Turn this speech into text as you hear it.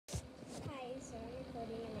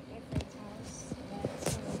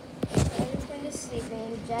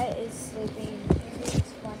Jet is sleeping.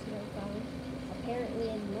 He's watching her phone,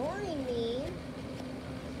 apparently ignoring me.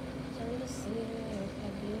 So I'm just sitting here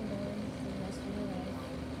like being bored for the rest of my life.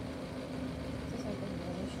 Just like a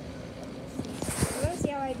really short video. You want to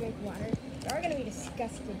see how I drink water? You are going to be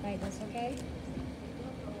disgusted by this, okay?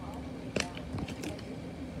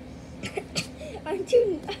 I'm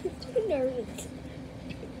too nervous.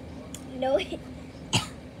 No hate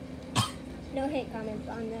comments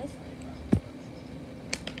on this.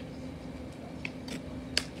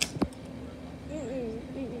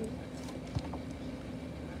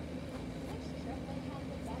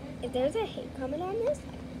 If there's a hate comment on this,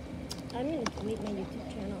 I'm gonna delete my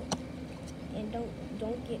YouTube channel. And don't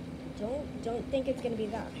think it's gonna be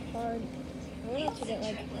that hard. I want to get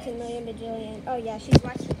like 2 million bajillion. Oh yeah, she's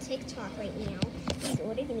watching TikTok right now. She's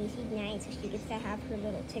older than me. She's 9, so she gets to have her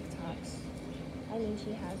little TikToks. I mean,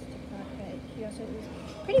 she has TikTok, but she also is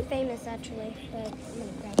pretty famous actually. But I'm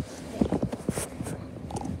gonna grab this.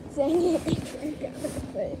 Dang it, I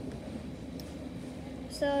forgot it.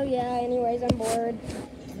 So yeah, anyways, I'm bored.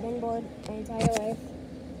 I've been bored my entire life.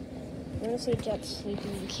 You want to see Jet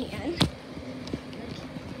sleeping? You can. Look at this.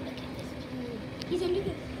 He's under the.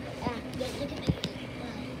 Look at it.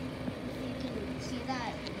 You can see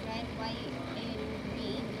that red, white, and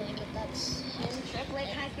green. Like if that's him. Triplet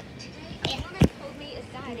has. And what told me is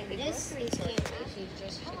that if this is she's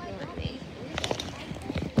just ignoring me.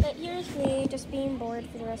 But here's me just being bored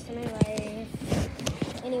for the rest of my life.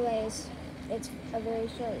 Anyways, it's a very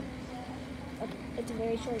short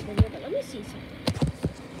video, but let me see something.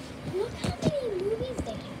 Look how many movies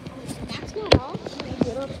they have. That's not all. I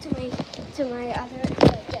get up to my other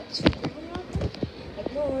Jet's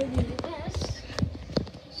like more than this.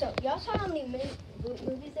 So y'all saw how many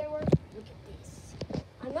movies there were? Look at this.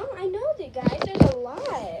 I know that guys, there's a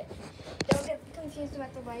lot. Don't get confused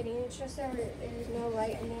about the lighting. It's just that there's no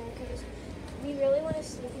light in there because we really want to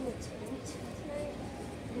sleep in the tent tonight.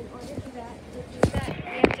 In order for that,